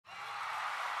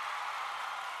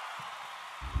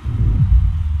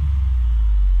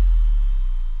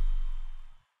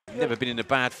Never been in a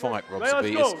bad fight, Rob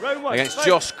Zabitis, against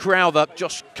Josh Crowther.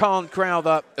 Josh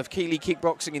Crowther of Keighley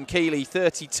Kickboxing in Keighley,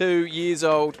 32 years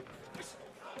old.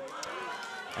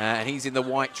 And he's in the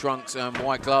white trunks and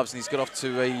white gloves, and he's got off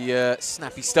to a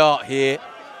snappy start here,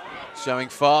 showing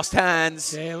fast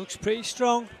hands. Yeah, looks pretty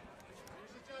strong.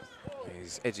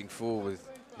 He's edging forward.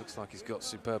 Looks like he's got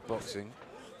superb boxing.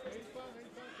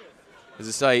 As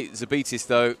I say, Zabitis,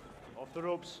 though,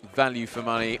 value for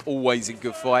money, always in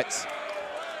good fights.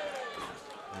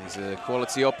 He's a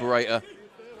quality operator.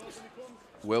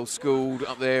 Well schooled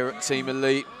up there at Team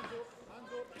Elite.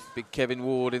 Big Kevin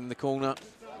Ward in the corner.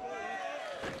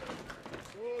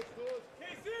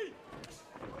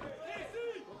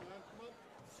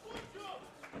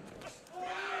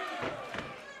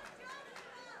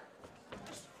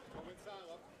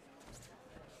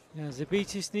 Yeah,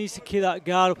 Zabitis needs to keep that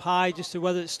guard up high just to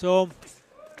weather the storm.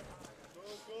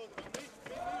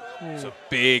 It's a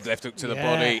big left hook to the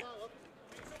body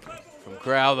from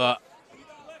Crowther.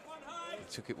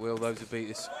 He took it well, though,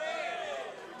 Zabitis.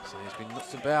 So he's been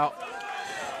knocked about.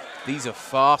 These are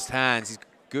fast hands. He's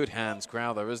good hands,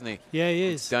 Crowther, isn't he? Yeah, he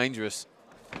is. He's dangerous.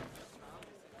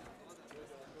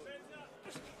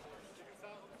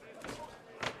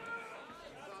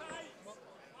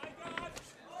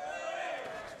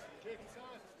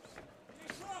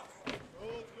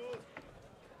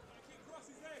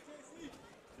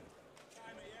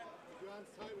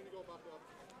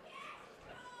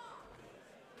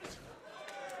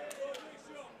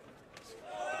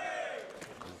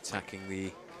 Attacking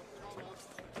the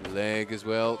leg as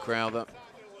well, Crowther.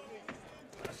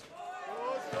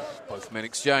 Both men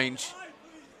exchange.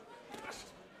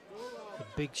 The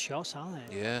big shots, aren't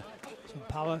they? Yeah. Some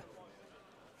power.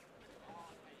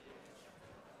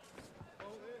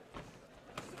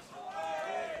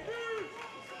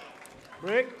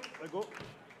 Break. Let go.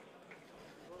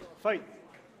 Fight.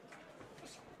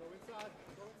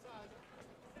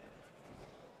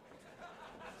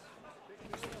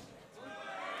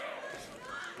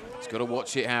 Got to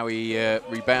watch it how he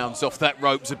rebounds off that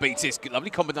rope. Zabitis, good, lovely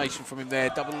combination from him there.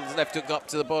 Double left hook up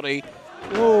to the body.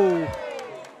 Whoa.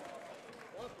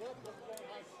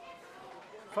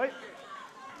 Fight.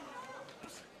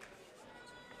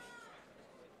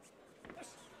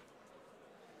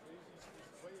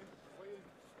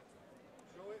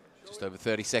 Just over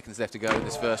 30 seconds left to go in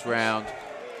this first round.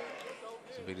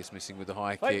 Zabitis missing with the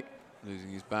high kick,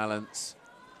 losing his balance.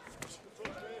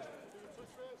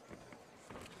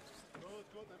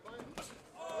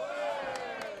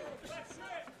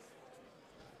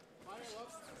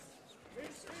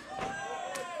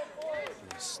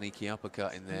 Sneaky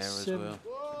uppercut in there as well.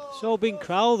 It's all been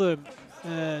Crowther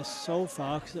so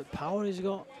far because of the power he's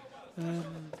got. And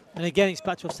again, it's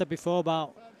back to what I said before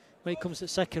about when it comes to the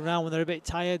second round, when they're a bit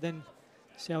tired, then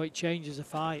see how it changes the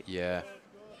fight. Yeah.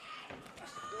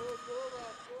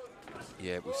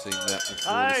 Yeah, we've seen that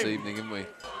before this evening, haven't we?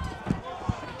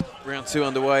 Round 2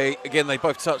 underway. Again, they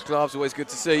both touch gloves, always good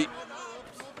to see.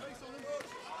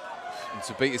 And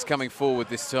Zabitis coming forward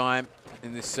this time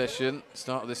in this session,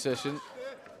 start of this session.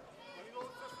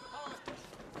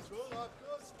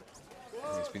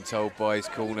 He's been told by his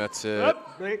corner to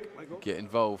get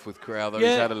involved with Crowther. He's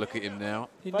had a look at him now.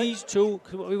 He needs to.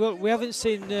 We haven't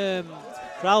seen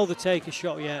Crowther take a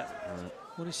shot yet.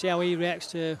 I want to see how he reacts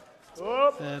to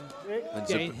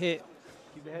getting hit.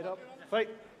 Keep the head up. Fight.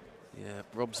 Yeah,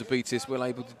 Rob Zabitis well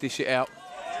able to dish it out.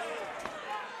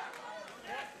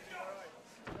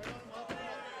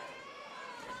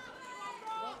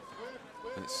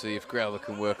 Let's see if Crowther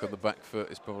can work on the back foot.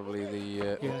 Is probably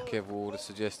the what Kev Ward has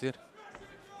suggested.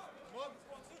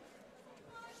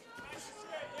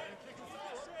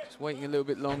 Just waiting a little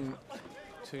bit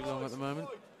too long at the moment,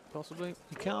 possibly.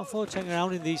 You can't afford to hang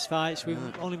around in these fights. We've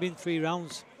only been 3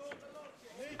 rounds.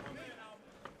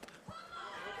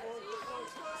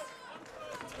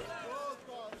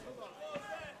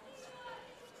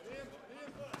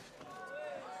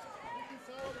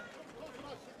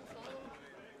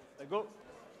 Let go.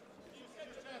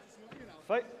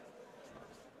 Fight.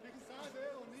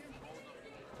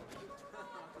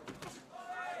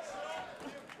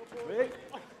 Break.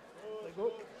 Let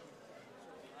go.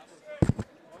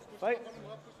 Fight.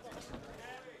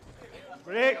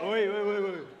 Break. Wait.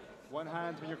 One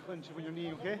hand when you're clinching with your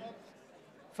knee, okay?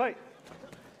 Fight.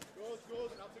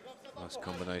 Nice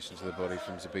combination to the body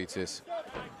from Zabitis.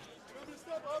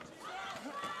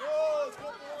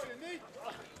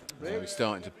 Now he's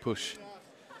starting to push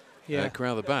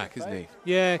Crowther back, isn't he?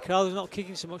 Yeah, Crowther's not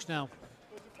kicking so much now.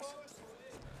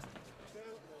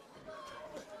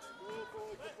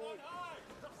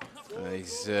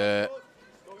 He's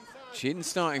Chin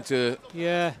starting to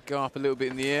go up a little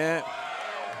bit in the air.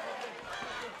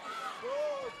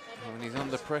 When he's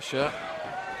under pressure.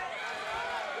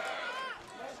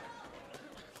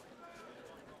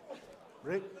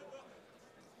 Break.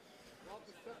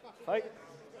 Fight.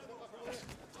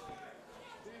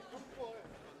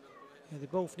 Yeah, they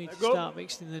both need to start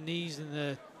mixing the knees and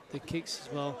the kicks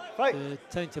as well. Fight. They're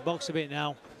tending to box a bit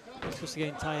now because they're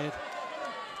getting tired.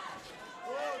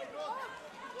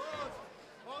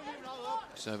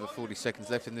 Just over 40 seconds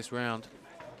left in this round.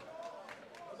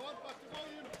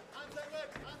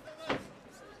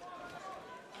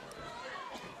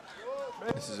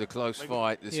 This is a close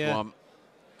fight, this one.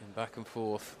 And back and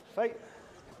forth. Fight.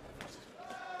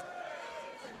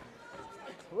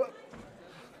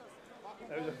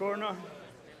 There's a corner.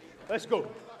 Let's go.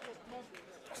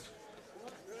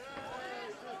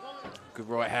 Good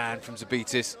right hand from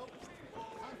Zabitis.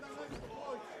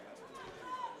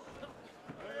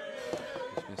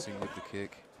 He's missing with the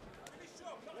kick.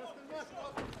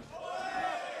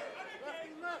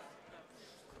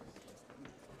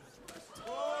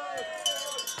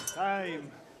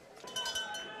 Time.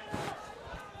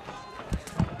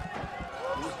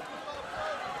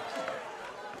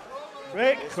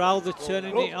 Break. Crowther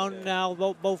turning it on now.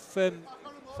 Both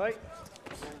Fight.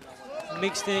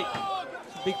 mixed it.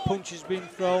 Big punches being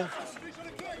thrown.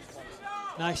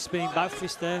 Nice spinning back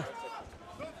fist there.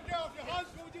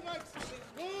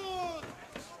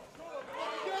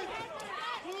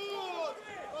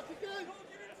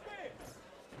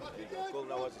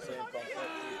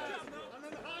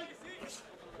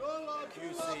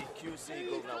 QC,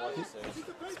 go now, what you say.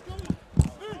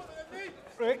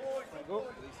 Break. Go.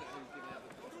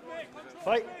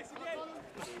 Fight.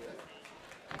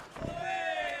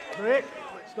 Break.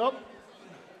 Stop.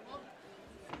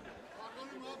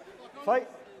 Fight.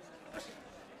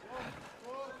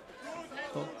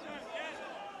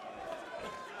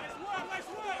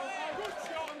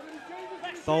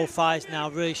 Both fights now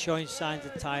really showing signs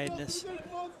of tiredness.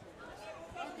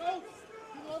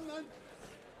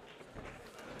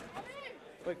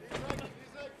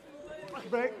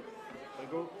 Break.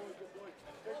 Go.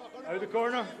 Out of the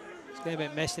corner. It's getting a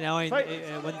bit messy now when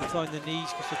they're throwing the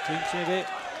knees because they're clinching a bit.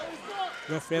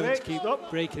 Referee having to keep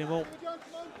breaking him up.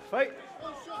 Fight.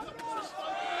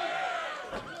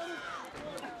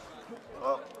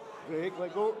 Oh. Break.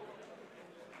 Let go.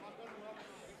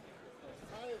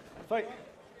 Fight.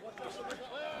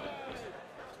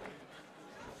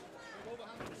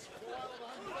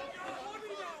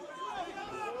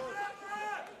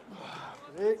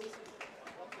 Break.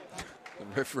 The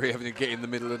referee having to get in the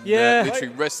middle and literally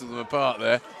wrestle them apart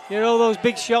there. You know, all those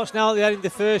big shots now they had in the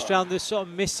first round, they're sort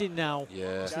of missing now.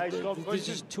 Yeah. They're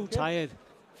just too tired.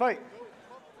 Fight.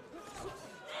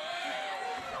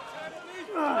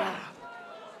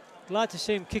 Glad to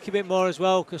see him kick a bit more as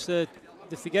well because they're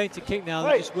forgetting to kick now.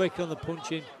 They're just working on the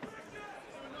punching.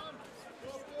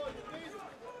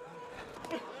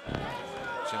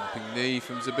 Jumping knee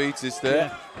from Zabitis there.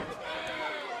 Yeah.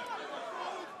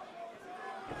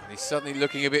 And he's suddenly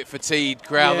looking a bit fatigued,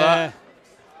 Crowther. Yeah.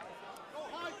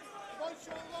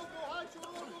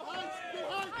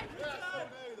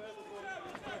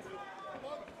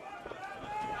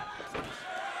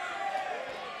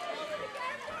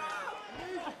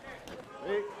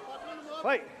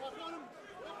 Fight.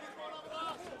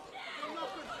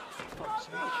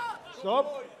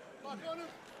 Stop.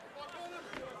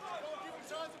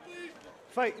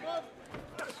 Fight.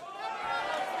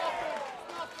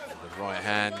 The right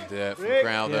hand from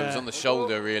Crowther. It was on the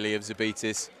shoulder, really, of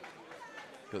Zabitis.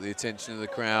 Got the attention of the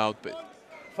crowd, but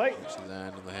actually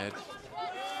land on the head.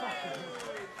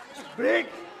 Break.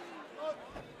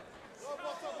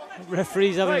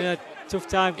 Referee's having a tough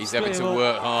time. He's having to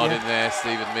work hard in there,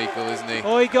 Stephen Meikle, isn't he?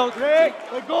 Oh, he got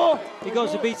Let go. He got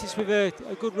Zabitis with a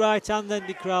good right hand then,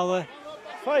 did Crowther.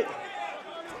 Fight.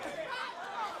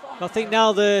 I think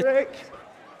now they're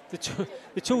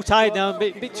too tired now, a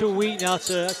bit too weak now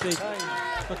to actually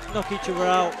knock each other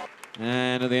out.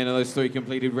 And at the end of those 3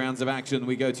 completed rounds of action,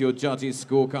 we go to your judges'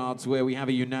 scorecards where we have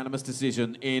a unanimous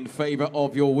decision in favour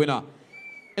of your winner.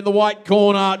 In the white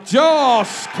corner,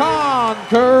 Josh Khan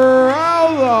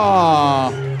Crowther.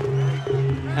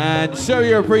 And show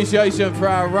your appreciation for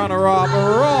our runner-up,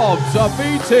 Rob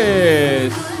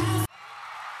Zabitis.